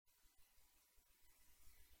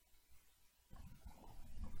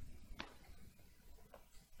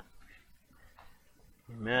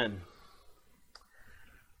Amen.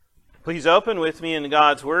 Please open with me in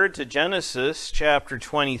God's Word to Genesis chapter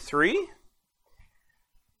 23.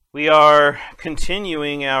 We are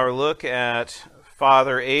continuing our look at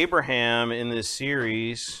Father Abraham in this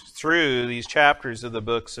series through these chapters of the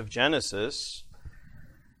books of Genesis.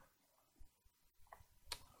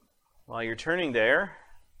 While you're turning there,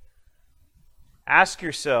 ask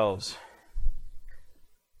yourselves,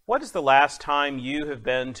 what is the last time you have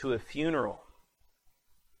been to a funeral?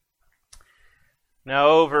 Now,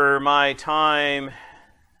 over my time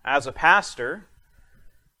as a pastor,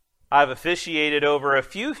 I've officiated over a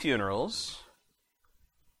few funerals.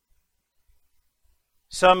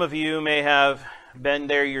 Some of you may have been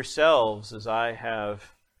there yourselves as I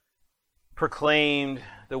have proclaimed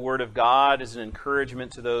the Word of God as an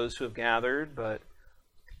encouragement to those who have gathered. But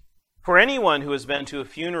for anyone who has been to a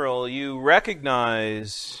funeral, you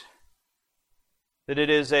recognize that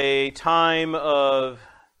it is a time of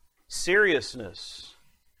seriousness.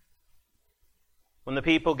 When the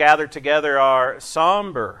people gathered together are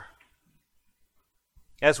somber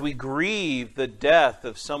as we grieve the death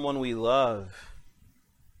of someone we love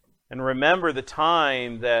and remember the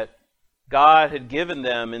time that God had given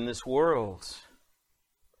them in this world.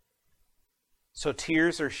 So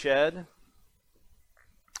tears are shed,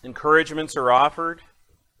 encouragements are offered,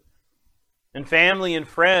 and family and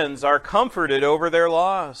friends are comforted over their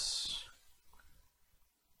loss.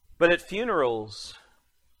 But at funerals,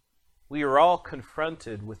 we are all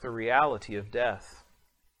confronted with the reality of death.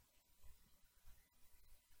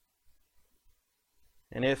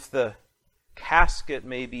 And if the casket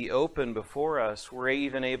may be open before us, we're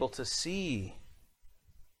even able to see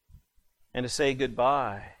and to say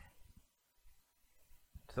goodbye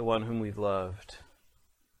to the one whom we've loved.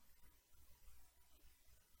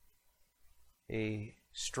 A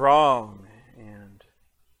strong and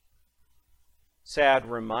sad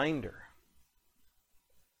reminder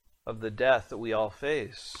of the death that we all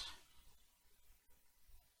face.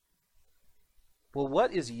 Well,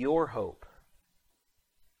 what is your hope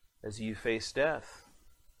as you face death?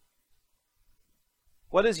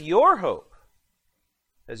 What is your hope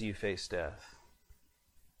as you face death?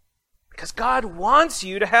 Because God wants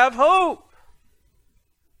you to have hope.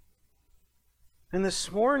 And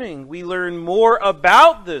this morning we learn more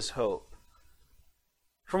about this hope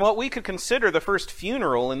from what we could consider the first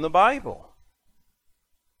funeral in the Bible,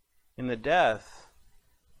 in the death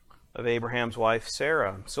of Abraham's wife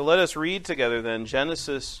Sarah. So let us read together then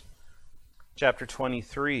Genesis chapter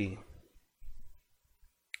 23.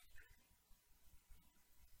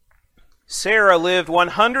 Sarah lived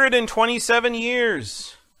 127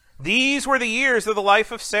 years. These were the years of the life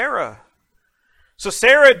of Sarah. So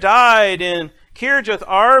Sarah died in Kirjath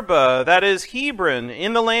Arba, that is Hebron,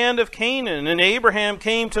 in the land of Canaan, and Abraham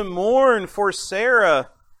came to mourn for Sarah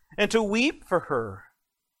and to weep for her.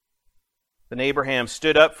 Then Abraham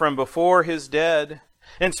stood up from before his dead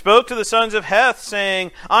and spoke to the sons of Heth,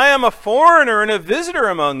 saying, I am a foreigner and a visitor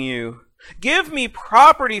among you. Give me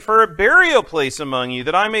property for a burial place among you,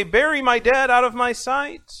 that I may bury my dead out of my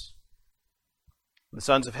sight. The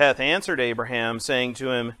sons of Heth answered Abraham, saying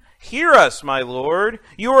to him, Hear us, my lord.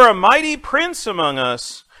 You are a mighty prince among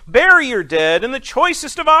us. Bury your dead in the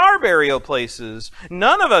choicest of our burial places.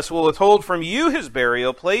 None of us will withhold from you his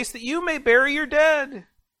burial place, that you may bury your dead.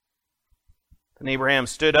 Then Abraham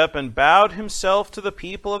stood up and bowed himself to the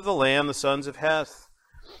people of the land, the sons of Heth.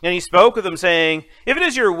 And he spoke with them, saying, If it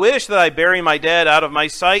is your wish that I bury my dead out of my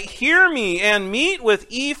sight, hear me, and meet with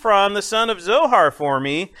Ephron the son of Zohar for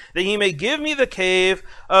me, that he may give me the cave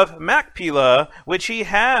of Machpelah, which he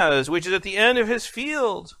has, which is at the end of his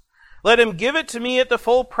field. Let him give it to me at the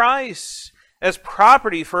full price, as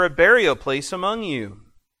property for a burial place among you.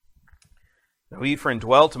 Now Ephron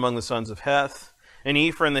dwelt among the sons of Heth. And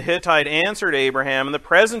Ephron the Hittite answered Abraham in the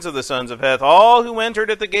presence of the sons of Heth, all who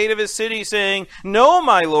entered at the gate of his city, saying, No,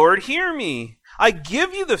 my lord, hear me. I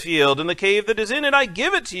give you the field and the cave that is in it. I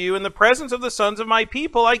give it to you in the presence of the sons of my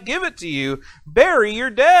people. I give it to you. Bury your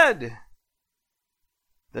dead.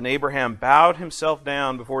 Then Abraham bowed himself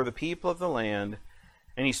down before the people of the land,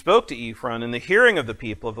 and he spoke to Ephron in the hearing of the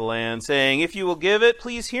people of the land, saying, If you will give it,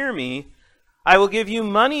 please hear me. I will give you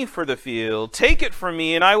money for the field. Take it from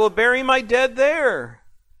me, and I will bury my dead there.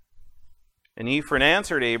 And Ephron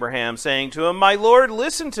answered Abraham, saying to him, My lord,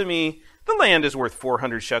 listen to me. The land is worth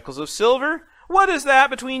 400 shekels of silver. What is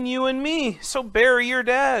that between you and me? So bury your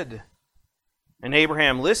dead. And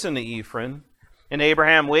Abraham listened to Ephron. And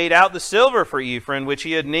Abraham weighed out the silver for Ephron, which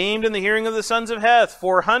he had named in the hearing of the sons of Heth,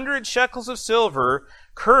 400 shekels of silver,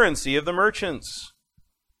 currency of the merchants.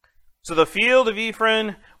 So the field of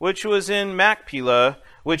Ephron, which was in Machpelah,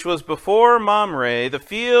 which was before Mamre, the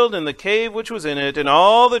field and the cave which was in it, and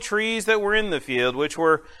all the trees that were in the field, which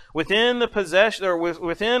were within the possession, or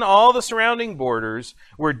within all the surrounding borders,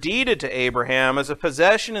 were deeded to Abraham as a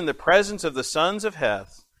possession in the presence of the sons of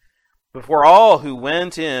Heth, before all who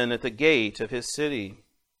went in at the gate of his city.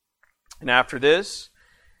 And after this,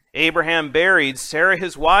 Abraham buried Sarah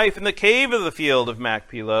his wife in the cave of the field of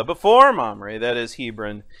Machpelah, before Mamre, that is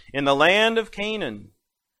Hebron, in the land of Canaan.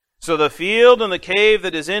 So the field and the cave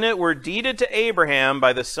that is in it were deeded to Abraham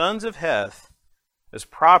by the sons of Heth as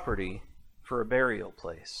property for a burial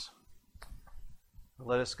place.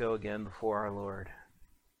 Let us go again before our Lord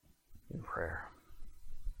in prayer.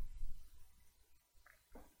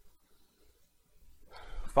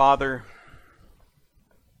 Father,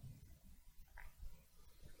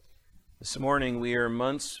 this morning we are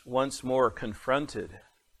once more confronted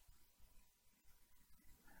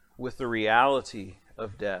with the reality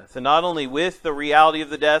of death. And not only with the reality of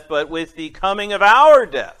the death, but with the coming of our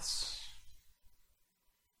deaths.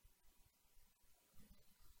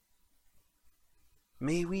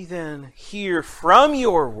 May we then hear from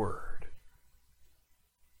your word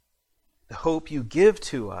the hope you give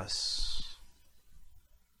to us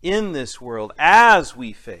in this world as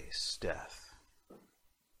we face death.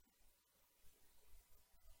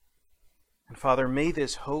 And Father, may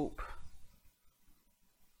this hope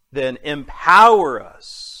then empower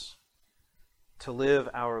us to live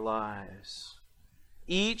our lives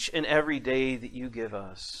each and every day that you give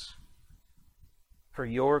us for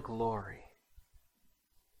your glory,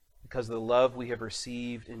 because of the love we have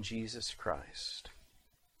received in Jesus Christ,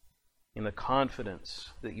 in the confidence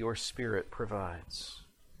that your Spirit provides.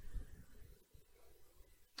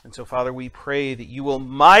 And so, Father, we pray that you will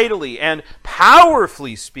mightily and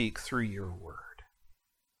powerfully speak through your word.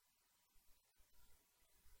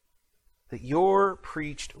 That your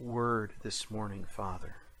preached word this morning,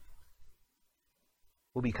 Father,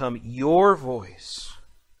 will become your voice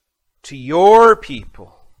to your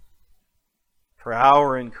people for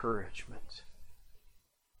our encouragement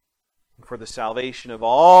and for the salvation of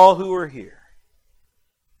all who are here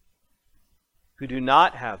who do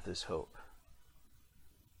not have this hope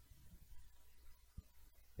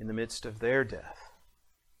in the midst of their death.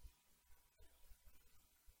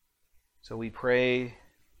 So we pray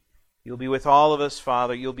you'll be with all of us,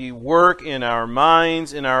 Father. You'll be work in our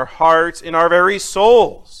minds, in our hearts, in our very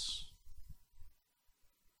souls.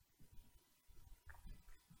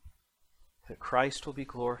 That Christ will be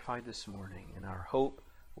glorified this morning, and our hope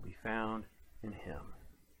will be found in Him.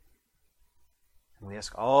 And we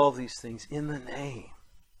ask all these things in the name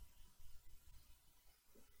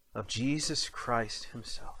of Jesus Christ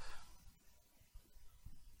Himself.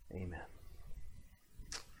 Amen.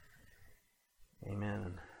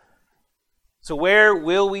 Amen. So where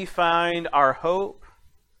will we find our hope?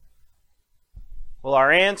 Well,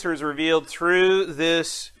 our answer is revealed through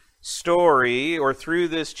this story, or through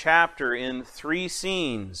this chapter, in three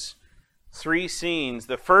scenes. Three scenes.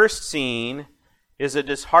 The first scene is a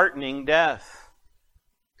disheartening death.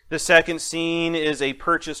 The second scene is a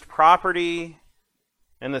purchased property.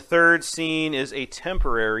 And the third scene is a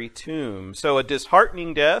temporary tomb. So a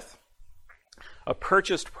disheartening death, a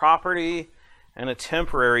purchased property, and a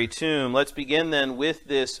temporary tomb. Let's begin then with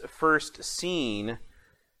this first scene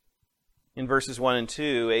in verses 1 and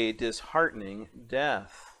 2, a disheartening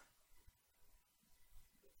death.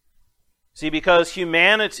 See, because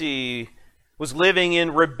humanity was living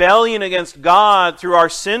in rebellion against God through our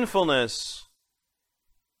sinfulness,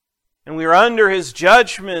 and we are under His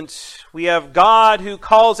judgment, we have God who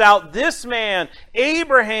calls out this man,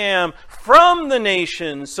 Abraham, from the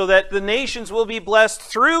nations, so that the nations will be blessed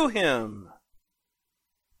through him.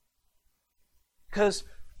 Because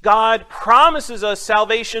God promises us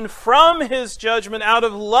salvation from His judgment out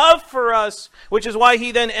of love for us, which is why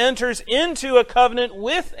He then enters into a covenant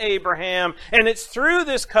with Abraham. And it's through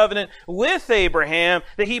this covenant with Abraham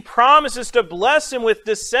that He promises to bless him with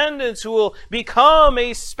descendants who will become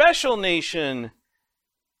a special nation.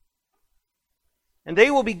 And they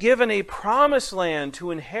will be given a promised land to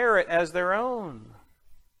inherit as their own.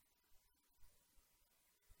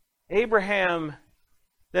 Abraham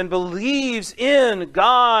then believes in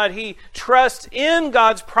God. He trusts in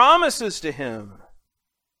God's promises to him.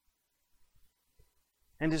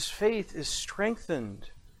 And his faith is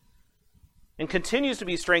strengthened and continues to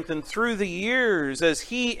be strengthened through the years as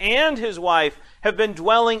he and his wife have been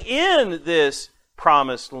dwelling in this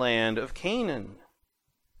promised land of Canaan.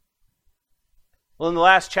 Well, in the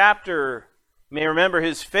last chapter, you may remember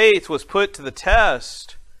his faith was put to the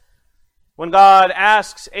test When God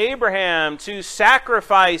asks Abraham to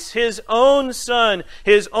sacrifice his own son,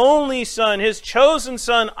 his only son, his chosen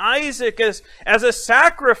son, Isaac, as a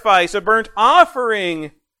sacrifice, a burnt offering,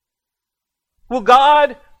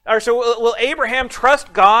 will Abraham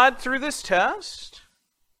trust God through this test?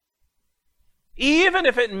 Even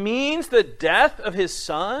if it means the death of his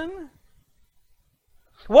son?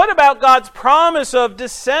 What about God's promise of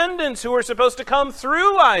descendants who are supposed to come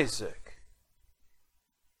through Isaac?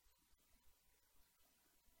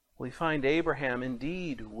 We find Abraham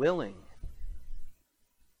indeed willing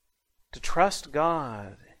to trust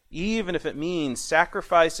God, even if it means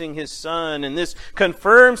sacrificing his son, and this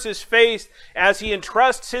confirms his faith as he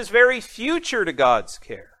entrusts his very future to God's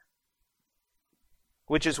care.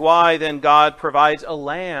 Which is why then God provides a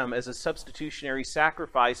lamb as a substitutionary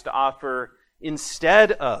sacrifice to offer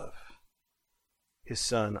instead of his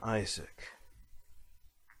son Isaac.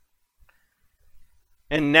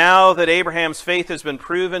 And now that Abraham's faith has been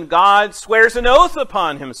proven, God swears an oath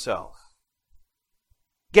upon himself,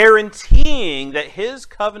 guaranteeing that his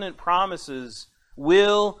covenant promises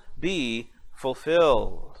will be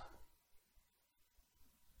fulfilled.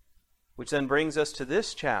 Which then brings us to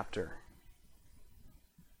this chapter,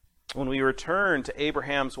 when we return to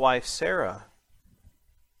Abraham's wife Sarah.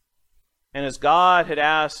 And as God had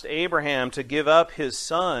asked Abraham to give up his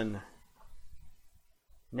son,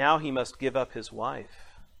 now he must give up his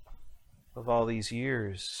wife of all these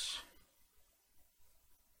years.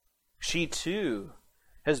 She too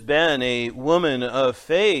has been a woman of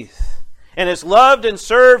faith and has loved and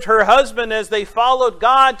served her husband as they followed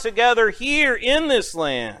God together here in this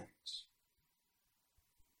land.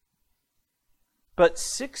 But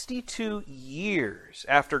 62 years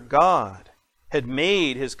after God had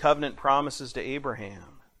made his covenant promises to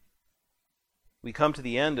Abraham, we come to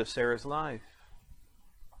the end of Sarah's life,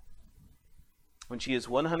 when she is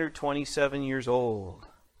 127 years old.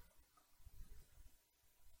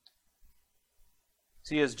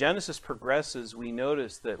 See, as Genesis progresses, we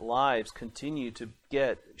notice that lives continue to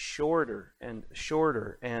get shorter and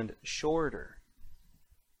shorter and shorter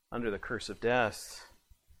under the curse of death.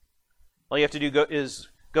 All you have to do is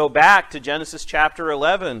go back to Genesis chapter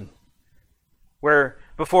 11, where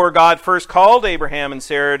before God first called Abraham and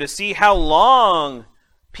Sarah, to see how long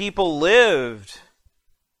people lived,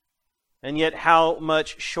 and yet how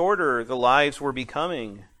much shorter the lives were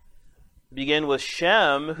becoming. We begin with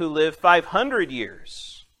Shem, who lived 500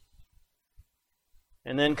 years.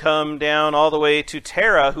 And then come down all the way to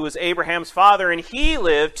Terah, who was Abraham's father, and he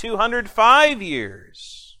lived 205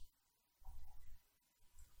 years.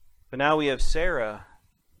 But now we have Sarah,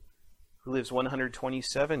 who lives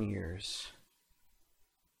 127 years.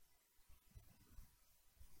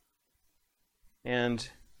 And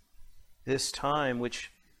this time,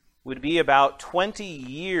 which would be about 20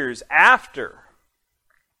 years after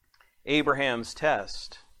Abraham's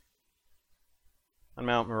test on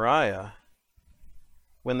Mount Moriah,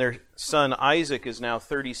 when their son Isaac is now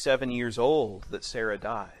 37 years old, that Sarah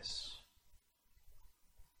dies.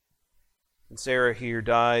 And Sarah here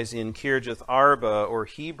dies in Kirjath Arba, or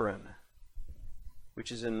Hebron,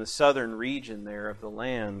 which is in the southern region there of the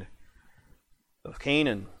land of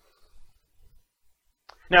Canaan.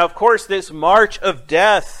 Now, of course, this march of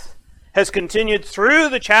death has continued through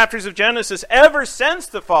the chapters of Genesis ever since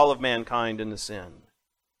the fall of mankind into sin.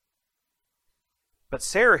 But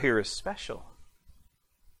Sarah here is special.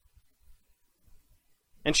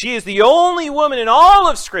 And she is the only woman in all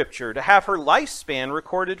of Scripture to have her lifespan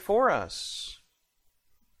recorded for us.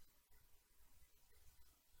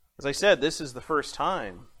 As I said, this is the first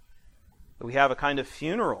time that we have a kind of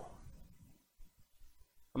funeral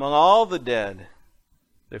among all the dead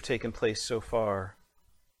that have taken place so far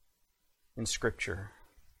in Scripture.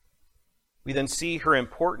 We then see her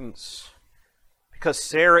importance because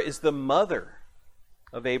Sarah is the mother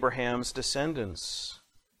of Abraham's descendants.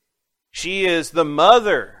 She is the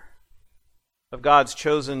mother of God's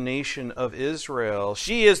chosen nation of Israel.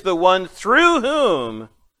 She is the one through whom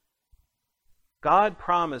God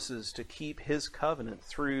promises to keep his covenant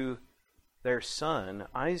through their son,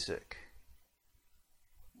 Isaac.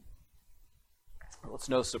 Well, it's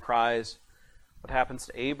no surprise what happens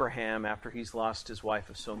to Abraham after he's lost his wife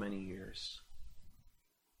of so many years.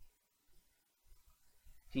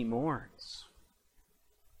 He mourns.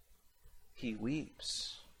 He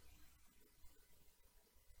weeps.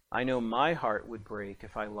 I know my heart would break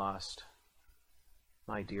if I lost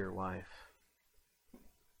my dear wife.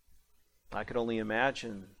 I could only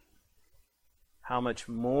imagine how much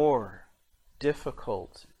more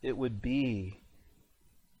difficult it would be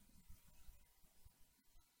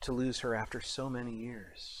to lose her after so many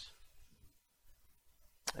years.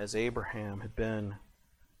 as Abraham had been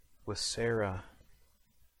with Sarah.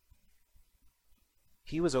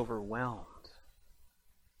 He was overwhelmed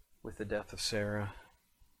with the death of Sarah.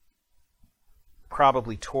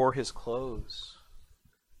 Probably tore his clothes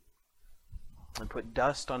and put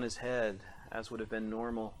dust on his head, as would have been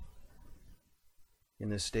normal in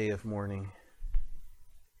this day of mourning.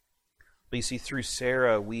 But you see, through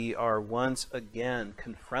Sarah, we are once again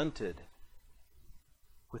confronted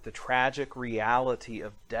with the tragic reality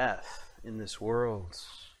of death in this world.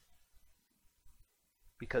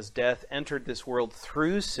 Because death entered this world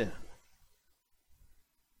through sin,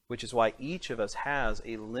 which is why each of us has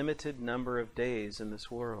a limited number of days in this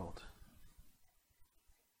world.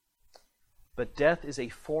 But death is a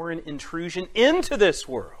foreign intrusion into this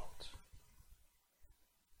world.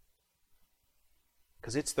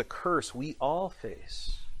 Because it's the curse we all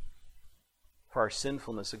face for our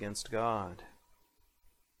sinfulness against God.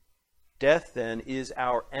 Death, then, is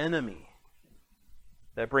our enemy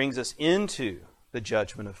that brings us into the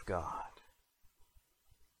judgment of God.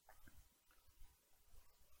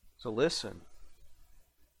 So listen,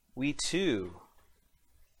 we too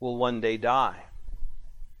will one day die.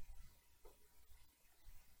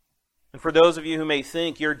 And for those of you who may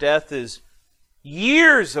think your death is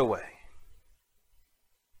years away,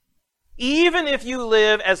 even if you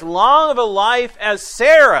live as long of a life as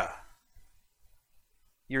Sarah,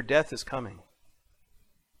 your death is coming.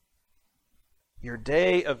 Your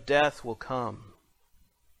day of death will come.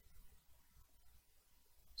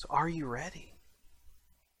 So are you ready?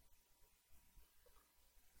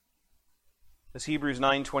 As Hebrews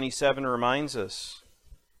 9:27 reminds us,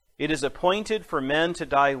 it is appointed for men to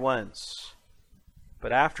die once,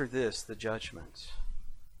 but after this the judgment.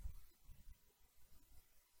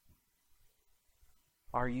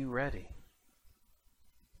 Are you ready?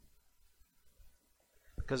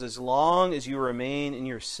 Because as long as you remain in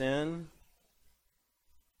your sin,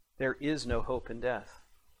 there is no hope in death.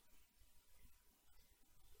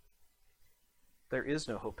 There is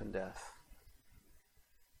no hope in death.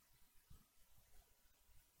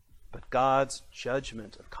 But God's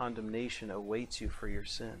judgment of condemnation awaits you for your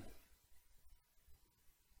sin.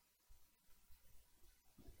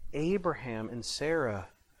 Abraham and Sarah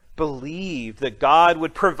believed that God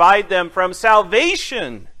would provide them from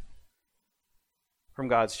salvation from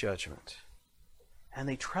God's judgment. And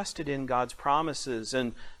they trusted in God's promises.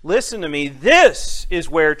 And listen to me, this is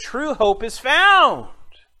where true hope is found.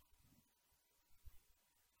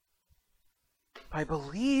 By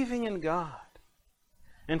believing in God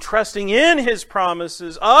and trusting in His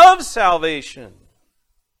promises of salvation,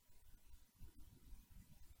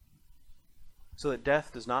 so that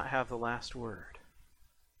death does not have the last word.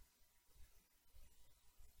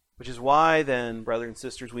 Which is why then, brothers and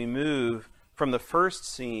sisters, we move from the first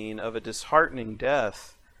scene of a disheartening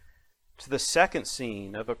death to the second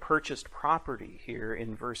scene of a purchased property here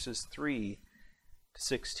in verses 3 to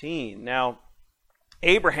 16. Now,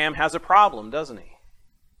 Abraham has a problem, doesn't he?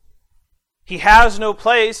 He has no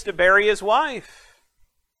place to bury his wife.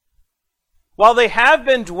 While they have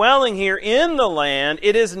been dwelling here in the land,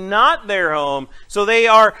 it is not their home, so they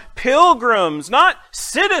are pilgrims, not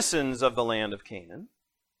citizens of the land of Canaan.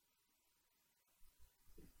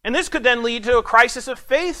 And this could then lead to a crisis of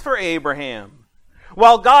faith for Abraham.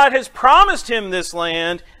 While God has promised him this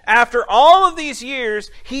land, after all of these years,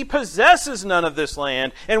 he possesses none of this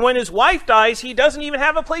land. And when his wife dies, he doesn't even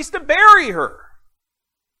have a place to bury her.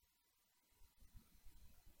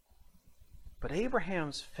 But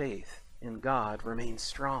Abraham's faith in God remains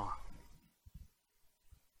strong.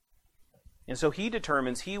 And so he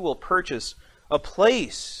determines he will purchase a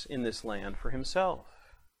place in this land for himself.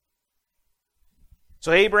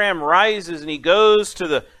 So Abraham rises and he goes to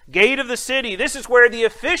the gate of the city. This is where the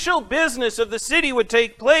official business of the city would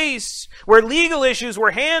take place, where legal issues were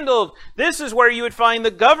handled. This is where you would find the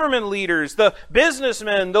government leaders, the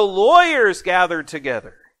businessmen, the lawyers gathered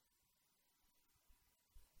together.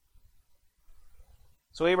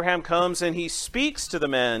 So Abraham comes and he speaks to the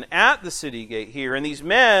men at the city gate here. And these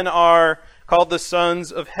men are called the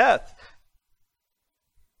sons of Heth.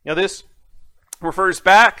 Now this refers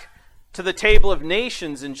back to the table of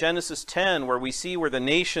nations in Genesis 10, where we see where the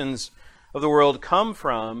nations of the world come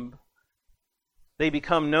from. They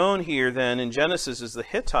become known here then in Genesis as the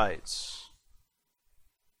Hittites.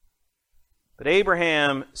 But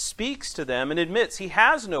Abraham speaks to them and admits he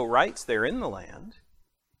has no rights there in the land,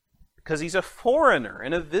 because he's a foreigner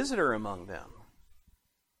and a visitor among them.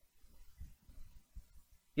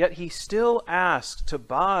 Yet he still asks to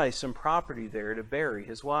buy some property there to bury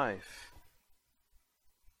his wife.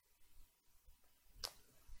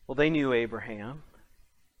 Well, they knew Abraham.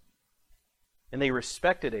 and they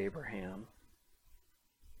respected Abraham.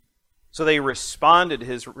 So they responded to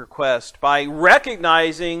his request by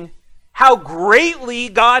recognizing how greatly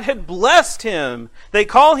God had blessed him. They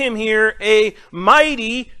call him here a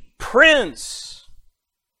mighty prince.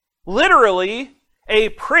 Literally, a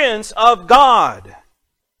prince of God.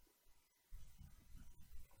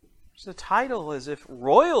 It's the title as if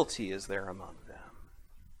royalty is there among them.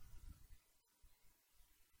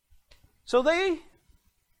 So they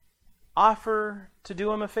offer to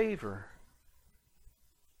do him a favor.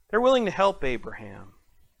 They're willing to help Abraham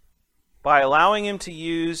by allowing him to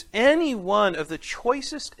use any one of the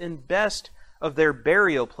choicest and best of their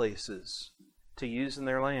burial places to use in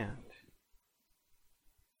their land.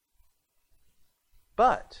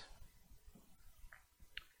 But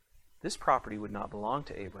this property would not belong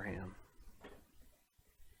to Abraham.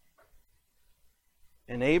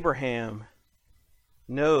 And Abraham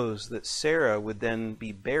knows that Sarah would then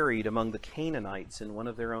be buried among the Canaanites in one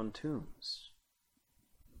of their own tombs.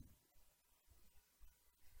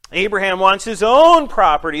 Abraham wants his own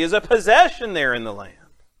property as a possession there in the land,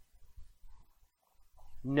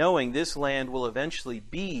 knowing this land will eventually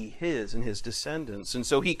be his and his descendants. And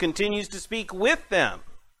so he continues to speak with them.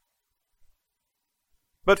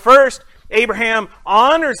 But first, Abraham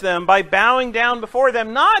honors them by bowing down before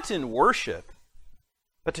them, not in worship,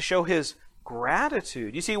 but to show his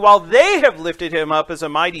gratitude. You see, while they have lifted him up as a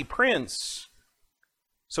mighty prince,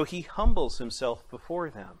 so he humbles himself before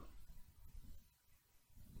them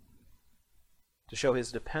to show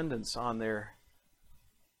his dependence on their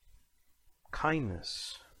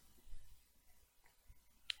kindness.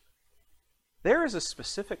 There is a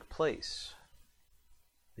specific place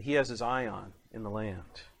that he has his eye on in the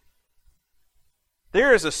land.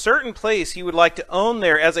 There is a certain place he would like to own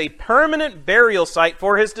there as a permanent burial site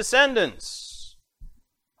for his descendants.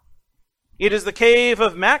 It is the cave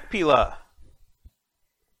of Machpelah.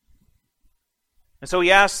 And so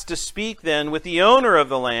he asks to speak then with the owner of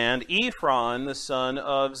the land, Ephron, the son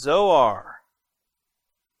of Zohar.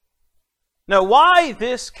 Now, why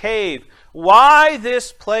this cave? Why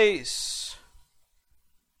this place?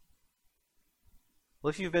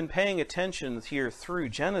 Well, if you've been paying attention here through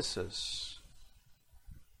Genesis,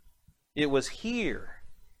 it was here,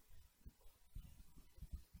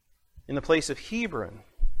 in the place of Hebron,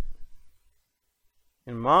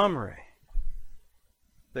 in Mamre,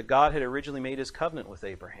 that God had originally made his covenant with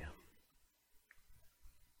Abraham.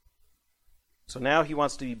 So now he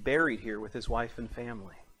wants to be buried here with his wife and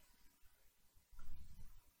family.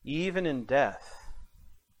 Even in death,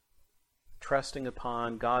 trusting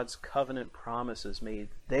upon God's covenant promises made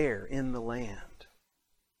there in the land.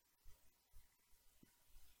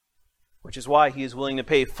 Which is why he is willing to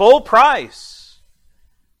pay full price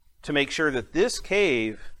to make sure that this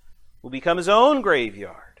cave will become his own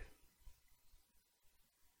graveyard.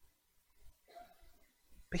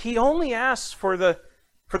 But he only asks for the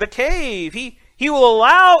cave. He will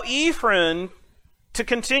allow Ephron to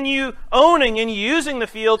continue owning and using the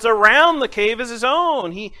fields around the cave as his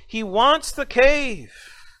own. He wants the cave.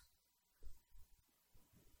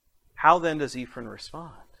 How then does Ephron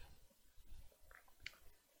respond?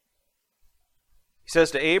 He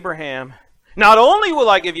says to Abraham, "Not only will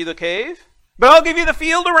I give you the cave, but I'll give you the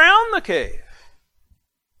field around the cave.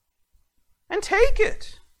 And take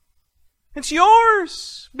it. It's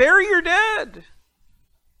yours. Bury your dead."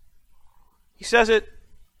 He says it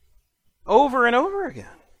over and over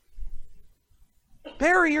again.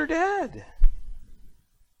 Bury your dead.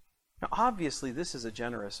 Now, obviously, this is a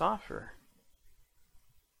generous offer.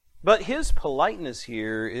 But his politeness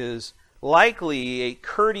here is likely a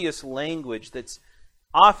courteous language that's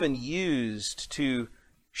often used to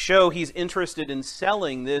show he's interested in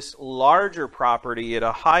selling this larger property at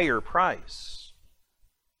a higher price.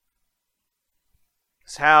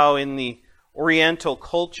 It's how in the Oriental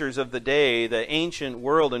cultures of the day, the ancient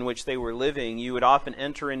world in which they were living, you would often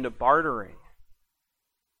enter into bartering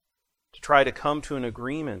to try to come to an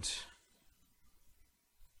agreement.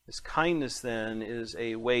 This kindness, then, is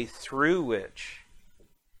a way through which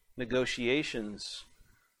negotiations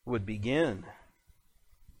would begin.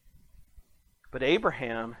 But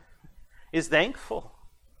Abraham is thankful.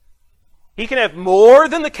 He can have more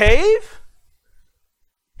than the cave.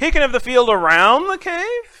 He can have the field around the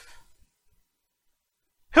cave.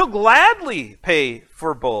 He'll gladly pay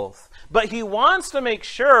for both. But he wants to make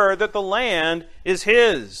sure that the land is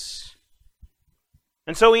his.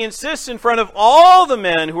 And so he insists in front of all the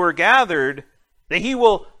men who are gathered that he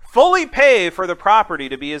will fully pay for the property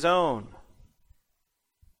to be his own.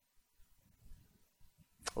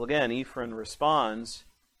 Well, again, Ephron responds,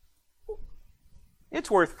 "It's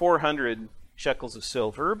worth 400 shekels of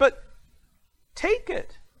silver, but Take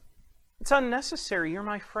it. It's unnecessary. You're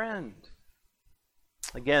my friend.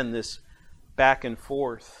 Again, this back and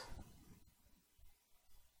forth.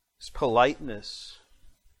 This politeness.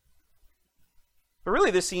 But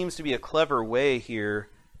really, this seems to be a clever way here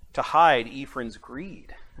to hide Ephron's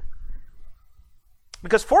greed.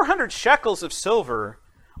 Because 400 shekels of silver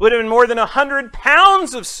would have been more than 100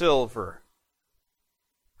 pounds of silver.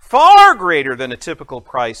 Far greater than a typical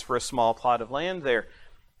price for a small plot of land there.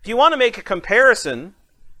 If you want to make a comparison,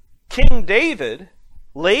 King David,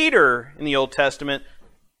 later in the Old Testament,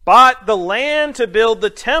 bought the land to build the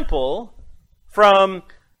temple from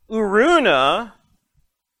Araunah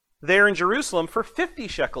there in Jerusalem for 50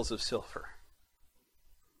 shekels of silver.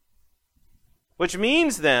 Which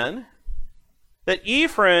means then that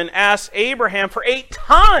Ephron asked Abraham for 8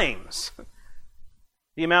 times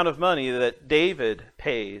the amount of money that David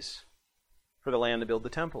pays for the land to build the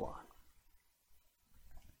temple on.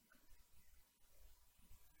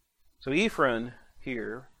 So Ephron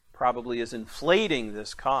here probably is inflating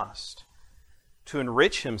this cost to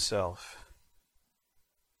enrich himself.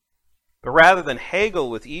 But rather than haggle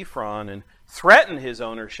with Ephron and threaten his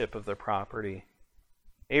ownership of the property,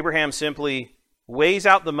 Abraham simply weighs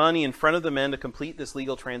out the money in front of the men to complete this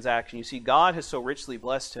legal transaction. You see, God has so richly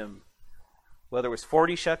blessed him, whether it was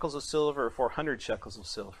 40 shekels of silver or 400 shekels of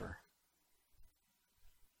silver.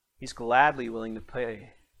 He's gladly willing to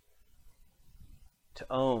pay to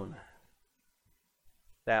own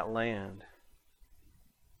that land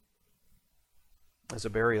as a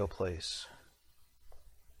burial place.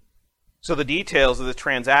 So the details of the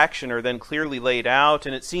transaction are then clearly laid out,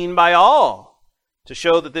 and it's seen by all to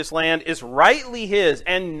show that this land is rightly his,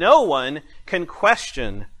 and no one can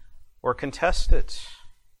question or contest it.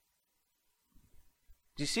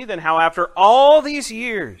 Do you see then how after all these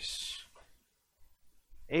years,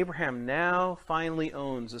 Abraham now finally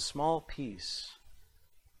owns a small piece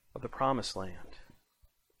of the promised land,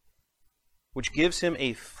 which gives him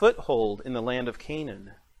a foothold in the land of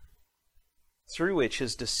Canaan, through which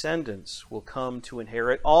his descendants will come to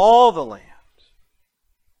inherit all the land,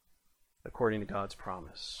 according to God's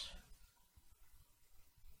promise.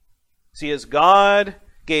 See, as God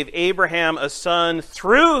gave Abraham a son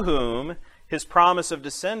through whom his promise of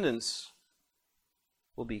descendants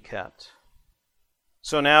will be kept,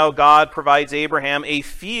 so now God provides Abraham a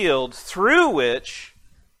field through which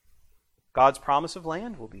God's promise of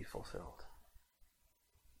land will be fulfilled.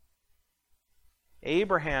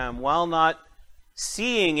 Abraham, while not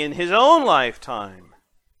seeing in his own lifetime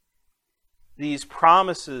these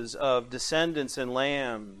promises of descendants and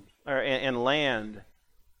land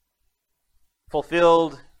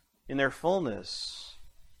fulfilled in their fullness,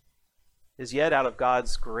 is yet out of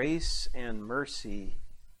God's grace and mercy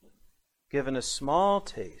given a small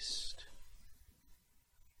taste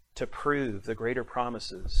to prove the greater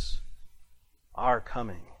promises are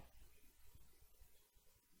coming.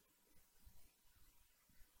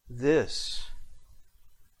 This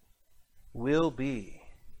will be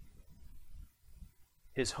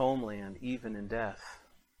his homeland even in death.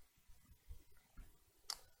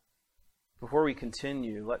 Before we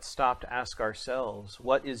continue, let's stop to ask ourselves,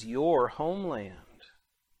 what is your homeland?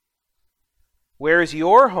 Where is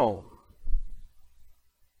your home?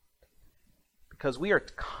 Because we are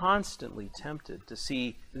constantly tempted to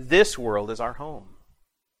see this world as our home.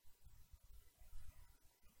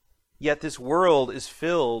 Yet this world is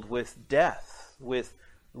filled with death, with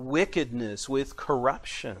wickedness, with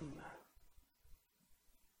corruption.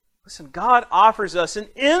 Listen, God offers us an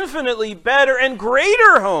infinitely better and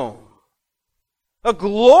greater home. A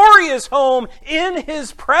glorious home in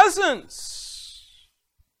His presence,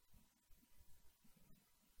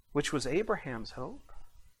 which was Abraham's hope.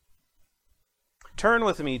 Turn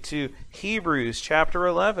with me to Hebrews chapter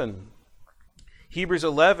 11. Hebrews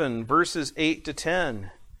 11, verses 8 to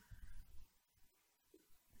 10.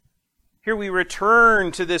 Here we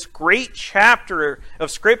return to this great chapter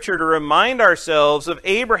of Scripture to remind ourselves of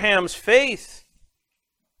Abraham's faith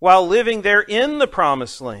while living there in the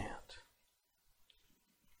promised land.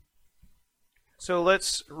 So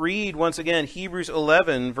let's read once again Hebrews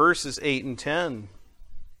 11, verses 8 and 10.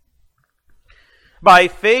 By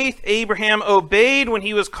faith, Abraham obeyed when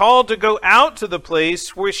he was called to go out to the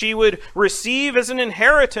place which he would receive as an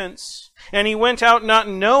inheritance. And he went out not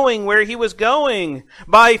knowing where he was going.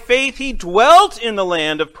 By faith, he dwelt in the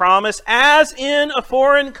land of promise as in a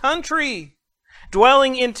foreign country,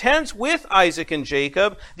 dwelling in tents with Isaac and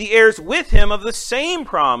Jacob, the heirs with him of the same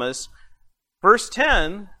promise. Verse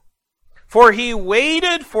 10, for he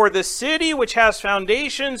waited for the city which has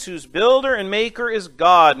foundations, whose builder and maker is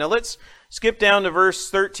God. Now let's skip down to verse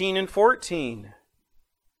 13 and 14.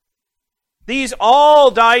 These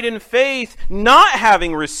all died in faith, not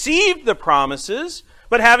having received the promises,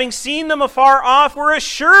 but having seen them afar off, were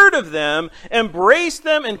assured of them, embraced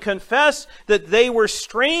them, and confessed that they were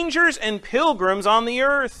strangers and pilgrims on the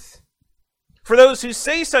earth. For those who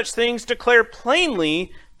say such things declare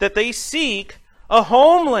plainly that they seek a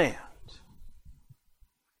homeland.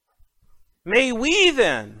 May we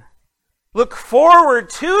then look forward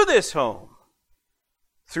to this home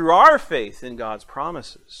through our faith in God's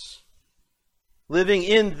promises, living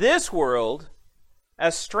in this world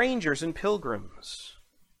as strangers and pilgrims,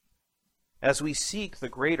 as we seek the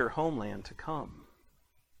greater homeland to come.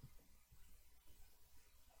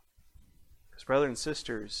 Because, brothers and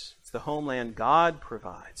sisters, it's the homeland God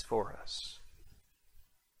provides for us.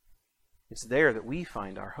 It's there that we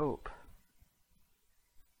find our hope.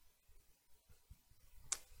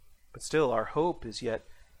 But still, our hope is yet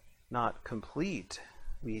not complete.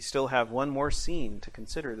 We still have one more scene to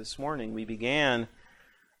consider this morning. We began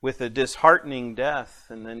with a disheartening death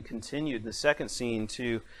and then continued the second scene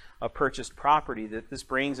to a purchased property. That this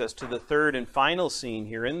brings us to the third and final scene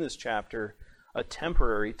here in this chapter, a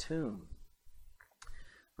temporary tomb.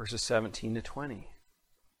 Verses 17 to 20.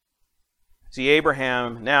 See,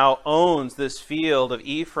 Abraham now owns this field of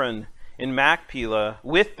Ephron in Machpelah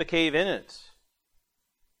with the cave in it,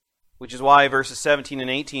 which is why verses 17 and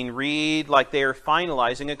 18 read like they are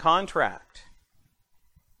finalizing a contract.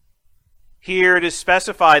 Here it is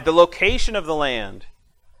specified the location of the land,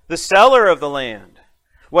 the seller of the land,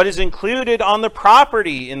 what is included on the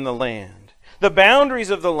property in the land, the boundaries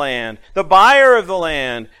of the land, the buyer of the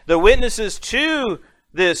land, the witnesses to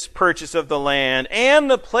this purchase of the land,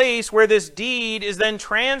 and the place where this deed is then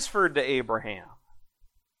transferred to Abraham.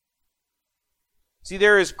 See,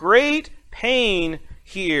 there is great pain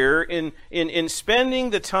here in spending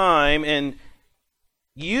the time and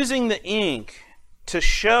using the ink to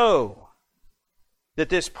show that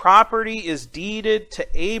this property is deeded to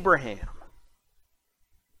Abraham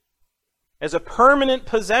as a permanent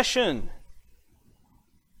possession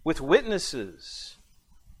with witnesses.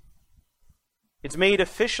 It's made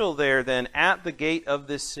official there then at the gate of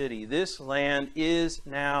this city. This land is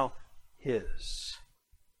now his.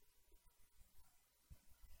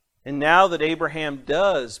 And now that Abraham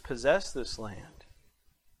does possess this land,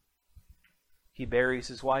 he buries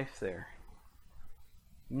his wife there,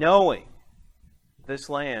 knowing this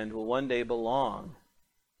land will one day belong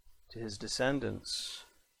to his descendants.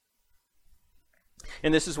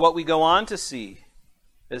 And this is what we go on to see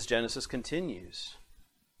as Genesis continues.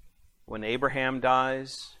 When Abraham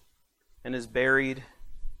dies and is buried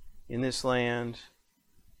in this land,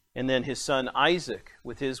 and then his son Isaac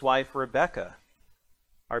with his wife Rebekah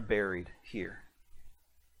are buried here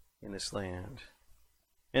in this land.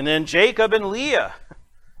 And then Jacob and Leah,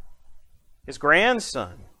 his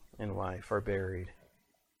grandson and wife, are buried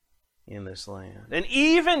in this land. And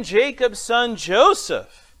even Jacob's son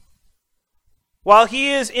Joseph, while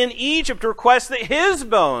he is in Egypt, requests that his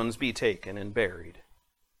bones be taken and buried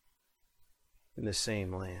in the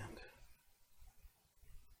same land.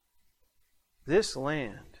 This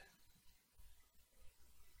land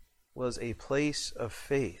was a place of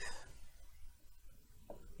faith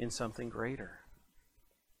in something greater.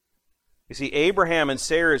 You see, Abraham and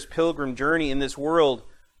Sarah's pilgrim journey in this world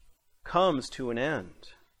comes to an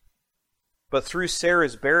end. But through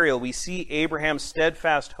Sarah's burial, we see Abraham's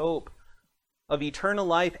steadfast hope of eternal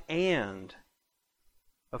life and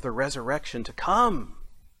of the resurrection to come.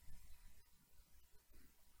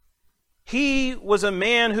 He was a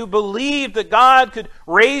man who believed that God could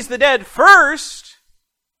raise the dead first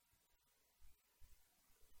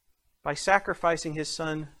by sacrificing his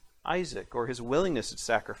son Isaac, or his willingness to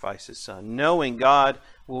sacrifice his son, knowing God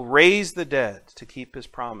will raise the dead to keep his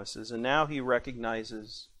promises. And now he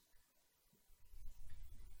recognizes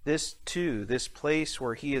this too, this place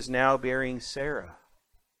where he is now burying Sarah,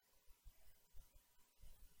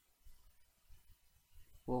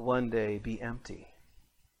 will one day be empty.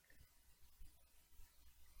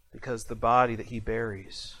 Because the body that he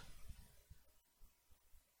buries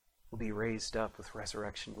will be raised up with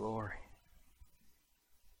resurrection glory.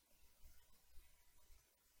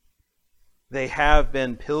 They have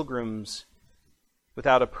been pilgrims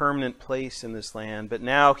without a permanent place in this land, but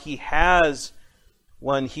now he has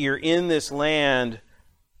one here in this land,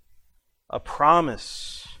 a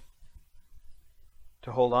promise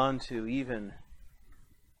to hold on to even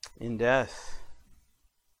in death.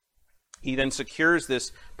 He then secures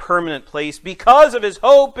this permanent place because of his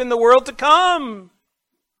hope in the world to come.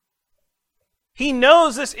 He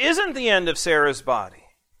knows this isn't the end of Sarah's body,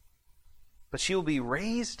 but she will be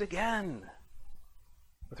raised again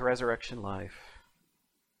with resurrection life.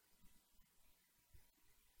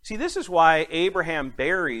 See, this is why Abraham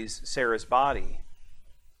buries Sarah's body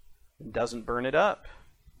and doesn't burn it up.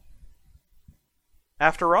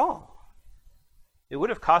 After all, it would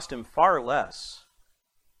have cost him far less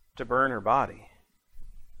to burn her body.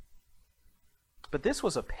 But this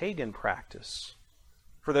was a pagan practice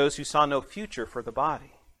for those who saw no future for the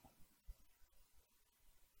body.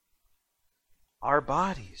 Our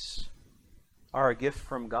bodies are a gift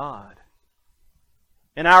from God.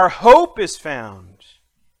 And our hope is found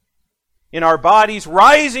in our bodies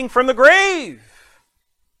rising from the grave.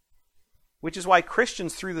 Which is why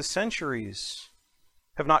Christians through the centuries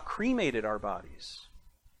have not cremated our bodies,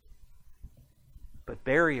 but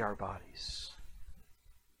bury our bodies,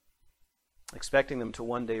 expecting them to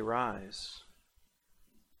one day rise.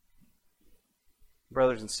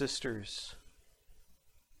 Brothers and sisters,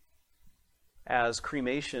 as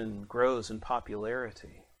cremation grows in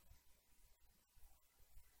popularity,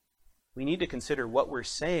 we need to consider what we're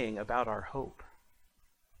saying about our hope.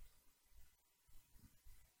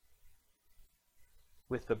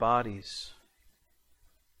 With the bodies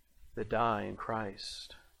that die in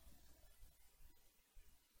Christ.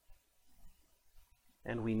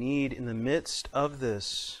 And we need, in the midst of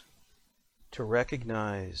this, to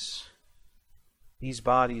recognize these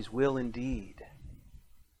bodies will indeed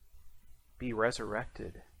be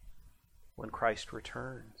resurrected when Christ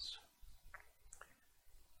returns.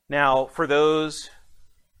 Now, for those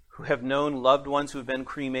who have known loved ones who have been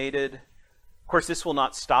cremated, of course, this will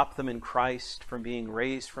not stop them in Christ from being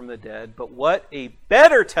raised from the dead, but what a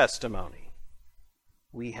better testimony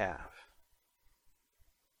we have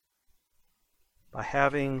by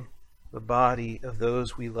having the body of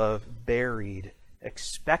those we love buried,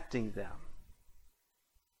 expecting them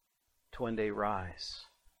to one day rise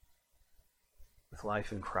with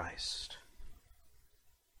life in Christ.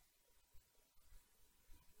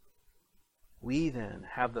 We then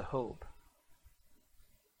have the hope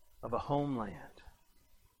of a homeland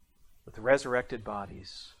with resurrected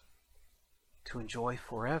bodies to enjoy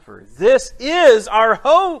forever. This is our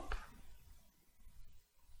hope.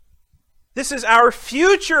 This is our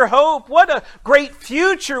future hope. What a great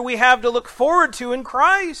future we have to look forward to in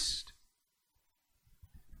Christ.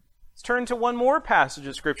 Let's turn to one more passage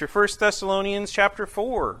of Scripture, 1 Thessalonians chapter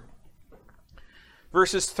 4,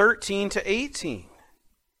 verses 13 to 18.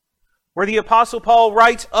 Where the Apostle Paul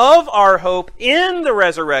writes of our hope in the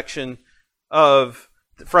resurrection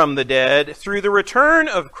from the dead through the return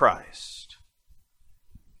of Christ.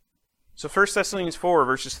 So 1 Thessalonians 4,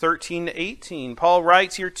 verses 13 to 18, Paul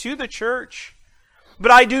writes here to the church,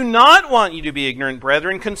 "But I do not want you to be ignorant,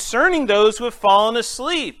 brethren, concerning those who have fallen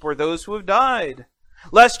asleep, or those who have died,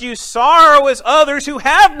 lest you sorrow as others who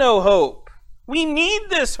have no hope." We need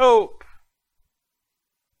this hope.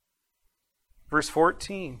 Verse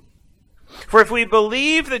 14, "For if we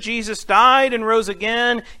believe that Jesus died and rose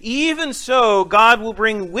again, even so God will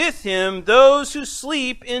bring with him those who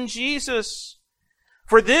sleep in Jesus.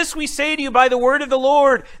 For this we say to you by the word of the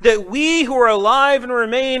Lord, that we who are alive and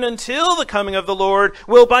remain until the coming of the Lord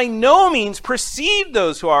will by no means precede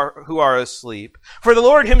those who are asleep. For the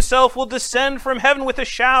Lord himself will descend from heaven with a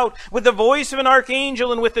shout, with the voice of an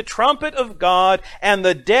archangel, and with the trumpet of God, and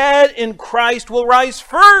the dead in Christ will rise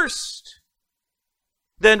first.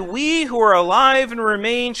 Then we who are alive and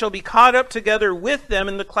remain shall be caught up together with them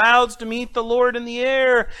in the clouds to meet the Lord in the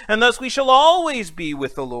air, and thus we shall always be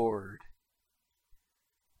with the Lord.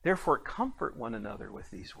 Therefore comfort one another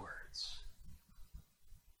with these words."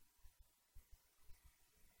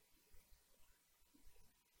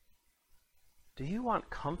 Do you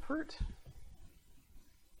want comfort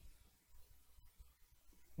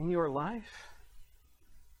in your life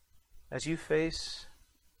as you face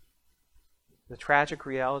the tragic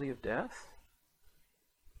reality of death?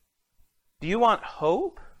 Do you want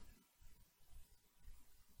hope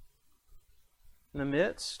in the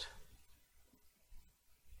midst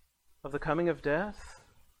of the coming of death?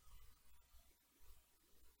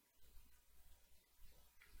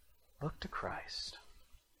 Look to Christ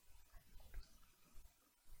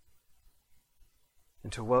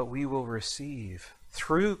and to what we will receive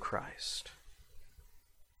through Christ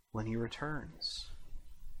when he returns.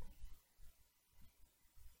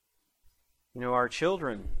 You know, our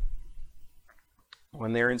children,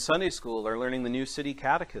 when they're in Sunday school, are learning the New City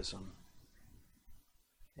Catechism.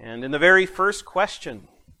 And in the very first question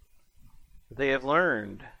that they have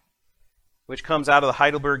learned, which comes out of the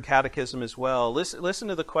Heidelberg Catechism as well, listen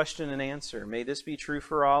to the question and answer. May this be true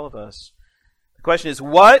for all of us. The question is,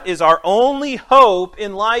 what is our only hope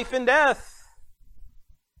in life and death?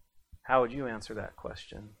 How would you answer that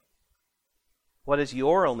question? What is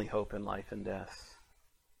your only hope in life and death?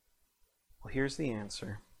 Well, here's the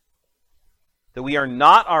answer. that we are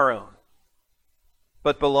not our own,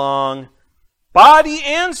 but belong body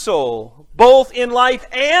and soul, both in life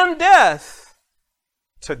and death,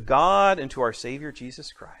 to God and to our Savior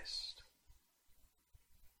Jesus Christ.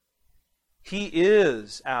 He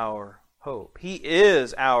is our hope. He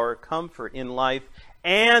is our comfort in life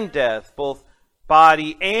and death, both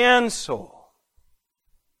body and soul.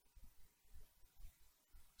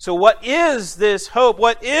 So what is this hope?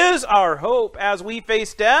 What is our hope as we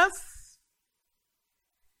face death?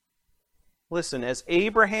 Listen, as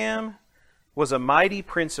Abraham was a mighty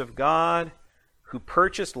prince of God who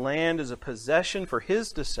purchased land as a possession for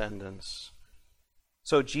his descendants,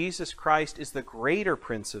 so Jesus Christ is the greater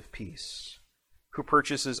Prince of Peace, who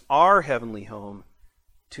purchases our heavenly home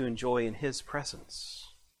to enjoy in His presence.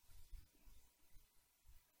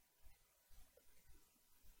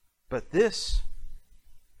 But this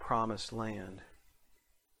promised land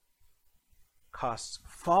costs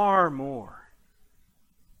far more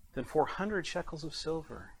than 400 shekels of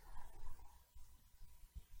silver.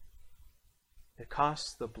 It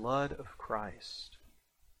costs the blood of Christ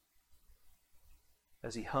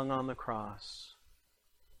as He hung on the cross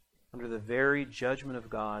under the very judgment of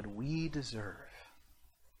God we deserve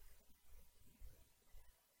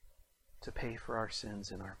to pay for our sins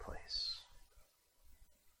in our place.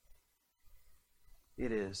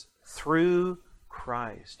 It is through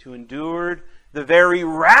Christ, who endured the very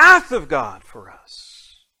wrath of God for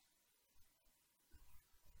us,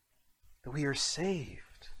 that we are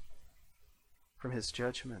saved from His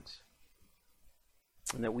judgment,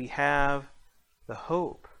 and that we have the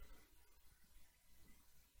hope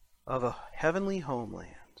of a heavenly homeland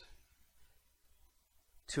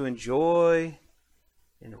to enjoy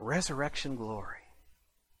in resurrection glory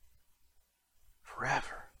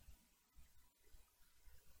forever.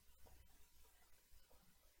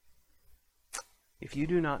 If you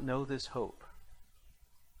do not know this hope,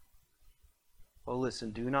 oh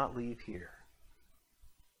listen, do not leave here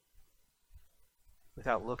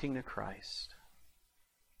without looking to Christ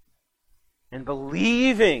and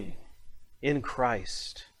believing in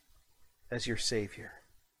Christ as your Savior.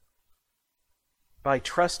 By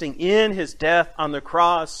trusting in His death on the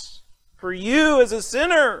cross for you as a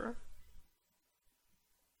sinner.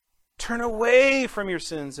 Turn away from your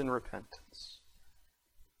sins in repentance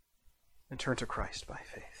and turn to Christ by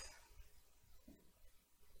faith.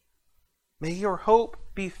 May your hope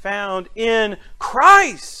be found in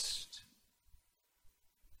Christ,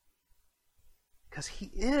 because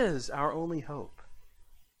He is our only hope,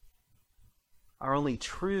 our only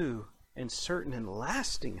true and certain and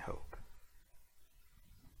lasting hope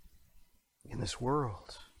in this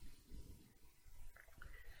world.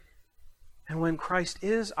 And when Christ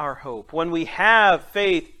is our hope, when we have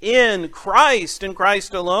faith in Christ and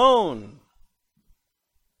Christ alone,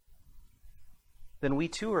 then we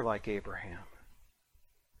too are like Abraham,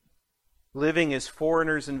 living as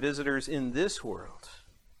foreigners and visitors in this world,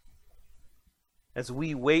 as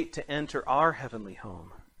we wait to enter our heavenly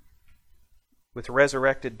home with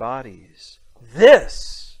resurrected bodies.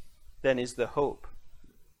 This, then, is the hope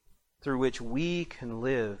through which we can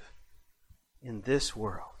live in this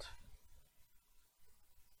world.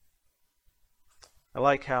 I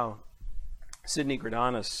like how Sidney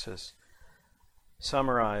Greidanus has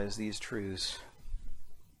summarized these truths.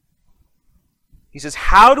 He says,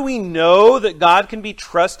 how do we know that God can be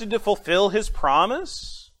trusted to fulfill His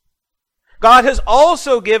promise? God has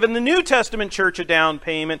also given the New Testament church a down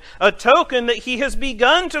payment, a token that He has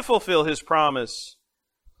begun to fulfill His promise.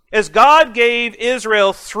 As God gave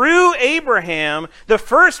Israel through Abraham the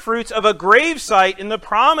first fruits of a gravesite in the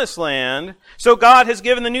Promised Land, so God has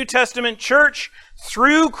given the New Testament church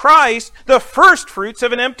through Christ the first fruits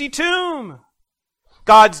of an empty tomb.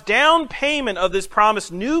 God's down payment of this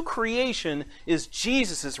promised new creation is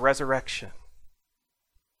Jesus' resurrection.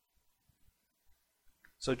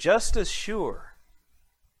 So just as sure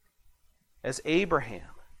as Abraham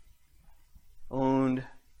owned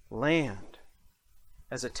land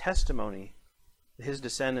as a testimony that his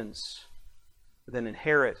descendants would then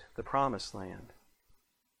inherit the Promised Land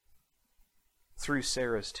through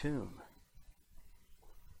Sarah's tomb,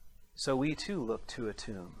 so we too look to a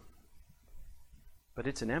tomb. But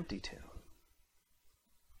it's an empty tomb,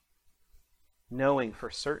 knowing for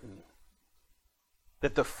certain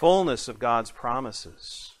that the fullness of God's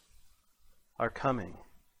promises are coming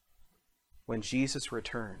when Jesus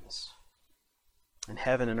returns and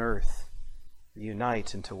heaven and earth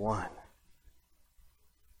unite into one.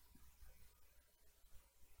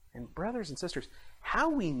 And brothers and sisters, how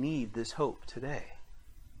we need this hope today.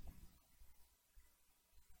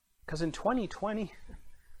 Because in 2020,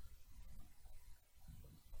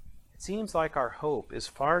 It seems like our hope is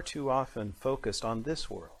far too often focused on this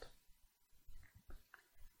world.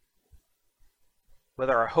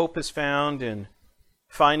 Whether our hope is found in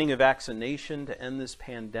finding a vaccination to end this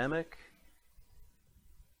pandemic,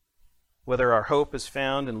 whether our hope is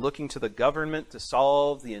found in looking to the government to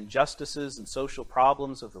solve the injustices and social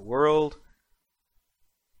problems of the world,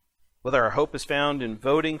 whether our hope is found in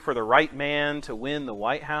voting for the right man to win the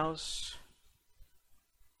White House.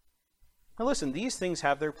 Now listen, these things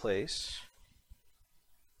have their place,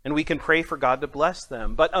 and we can pray for God to bless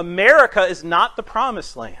them. But America is not the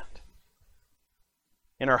promised land.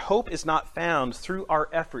 And our hope is not found through our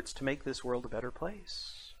efforts to make this world a better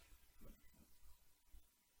place.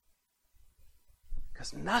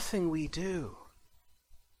 Because nothing we do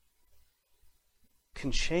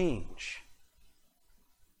can change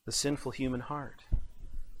the sinful human heart.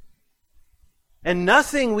 And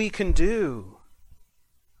nothing we can do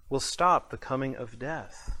will stop the coming of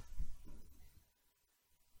death.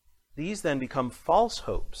 These then become false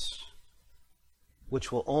hopes,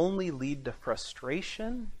 which will only lead to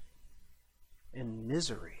frustration and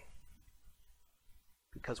misery,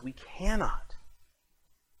 because we cannot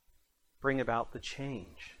bring about the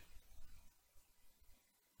change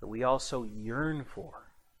that we also yearn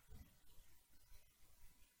for.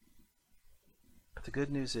 But the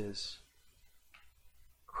good news is,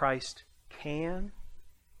 Christ can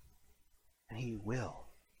and He will.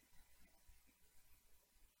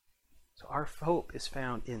 So our hope is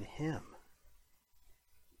found in Him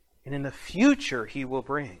and in the future He will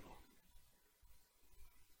bring.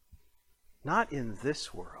 Not in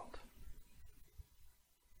this world,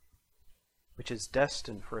 which is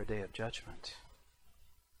destined for a day of judgment.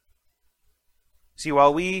 See,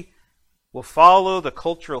 while we will follow the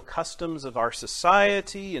cultural customs of our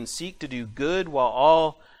society and seek to do good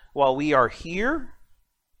while we are here,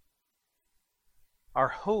 our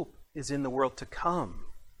hope is in the world to come,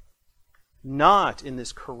 not in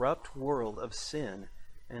this corrupt world of sin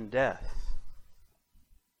and death.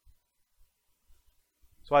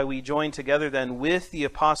 That's why we join together then with the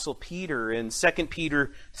Apostle Peter in 2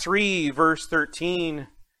 Peter 3, verse 13.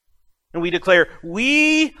 And we declare,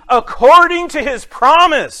 we, according to His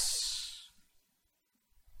promise,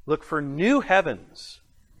 look for new heavens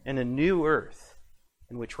and a new earth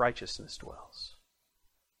in which righteousness dwells.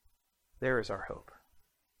 There is our hope.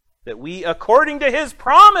 That we, according to His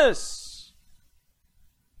promise,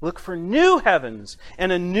 look for new heavens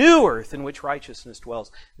and a new earth in which righteousness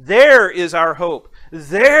dwells. There is our hope.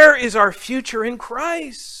 There is our future in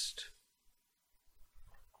Christ.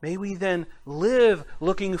 May we then live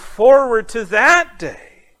looking forward to that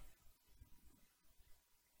day,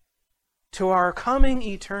 to our coming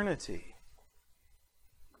eternity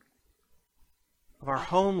of our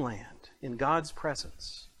homeland in God's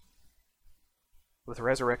presence with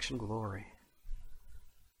resurrection glory.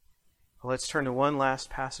 Well, let's turn to one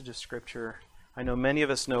last passage of Scripture. I know many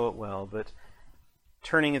of us know it well, but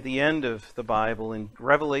turning at the end of the Bible in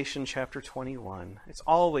Revelation chapter 21, it's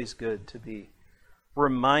always good to be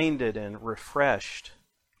reminded and refreshed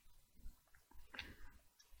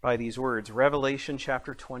by these words. Revelation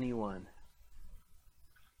chapter 21.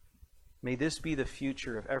 May this be the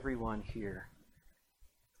future of everyone here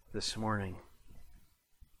this morning.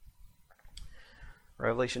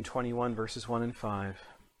 Revelation 21, verses 1 and 5.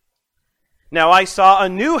 Now I saw a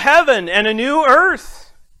new heaven and a new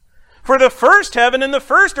earth, for the first heaven and the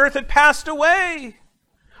first earth had passed away.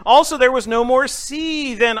 Also there was no more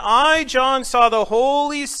sea. Then I, John, saw the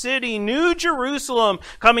holy city, New Jerusalem,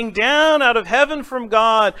 coming down out of heaven from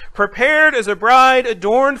God, prepared as a bride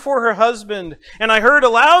adorned for her husband. And I heard a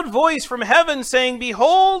loud voice from heaven saying,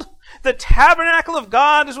 Behold, the tabernacle of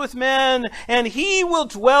God is with men, and He will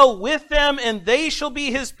dwell with them, and they shall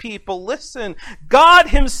be His people. Listen, God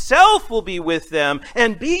Himself will be with them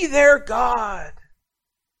and be their God.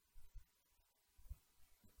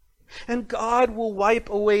 And God will wipe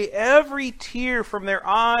away every tear from their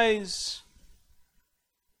eyes.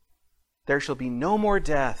 There shall be no more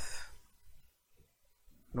death,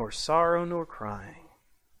 nor sorrow, nor crying.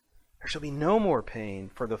 There shall be no more pain,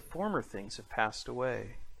 for the former things have passed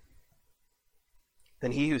away.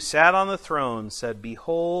 Then He who sat on the throne said,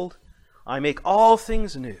 Behold, I make all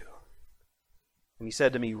things new. And He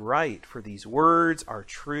said to me, Write, for these words are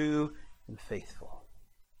true and faithful.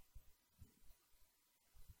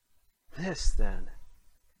 This, then,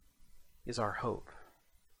 is our hope.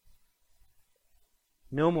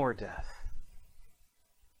 No more death,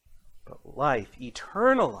 but life,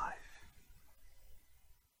 eternal life.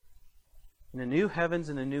 And a new heavens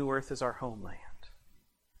and a new earth is our homeland,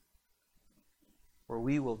 where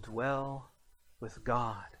we will dwell with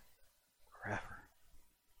God forever.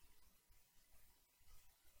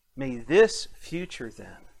 May this future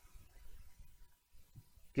then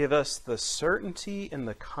give us the certainty and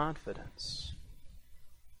the confidence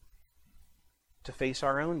to face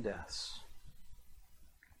our own deaths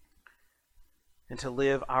and to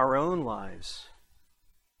live our own lives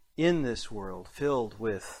in this world filled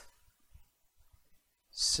with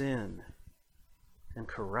sin and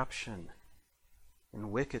corruption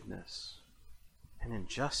and wickedness and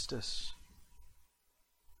injustice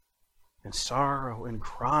and sorrow and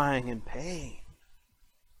crying and pain.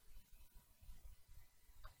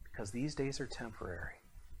 Because these days are temporary.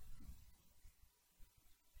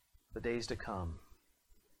 The days to come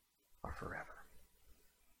are forever.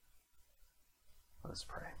 Let us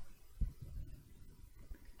pray.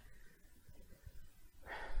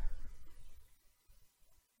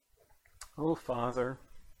 Oh, Father,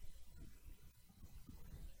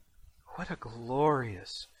 what a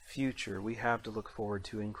glorious future we have to look forward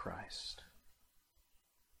to in Christ.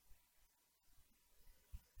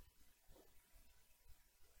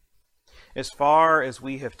 As far as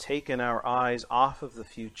we have taken our eyes off of the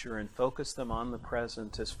future and focused them on the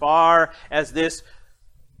present, as far as this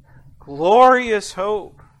glorious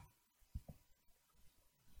hope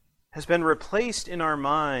has been replaced in our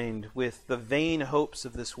mind with the vain hopes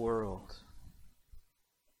of this world,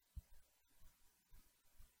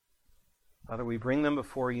 Father, we bring them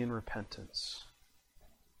before you in repentance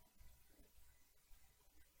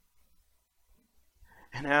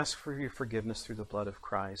and ask for your forgiveness through the blood of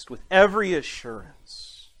Christ with every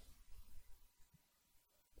assurance.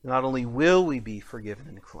 Not only will we be forgiven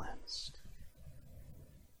and cleansed,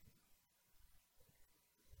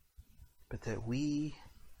 but that we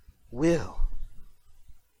will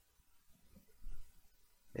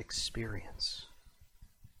experience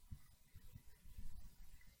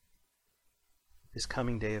this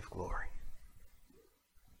coming day of glory.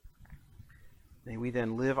 May we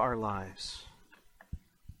then live our lives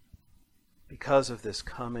because of this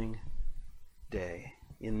coming day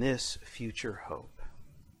in this future hope.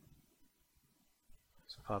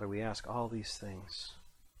 So, Father, we ask all these things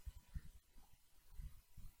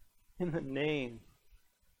in the name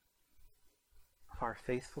of our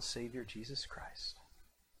faithful Savior, Jesus Christ.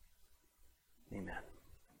 Amen.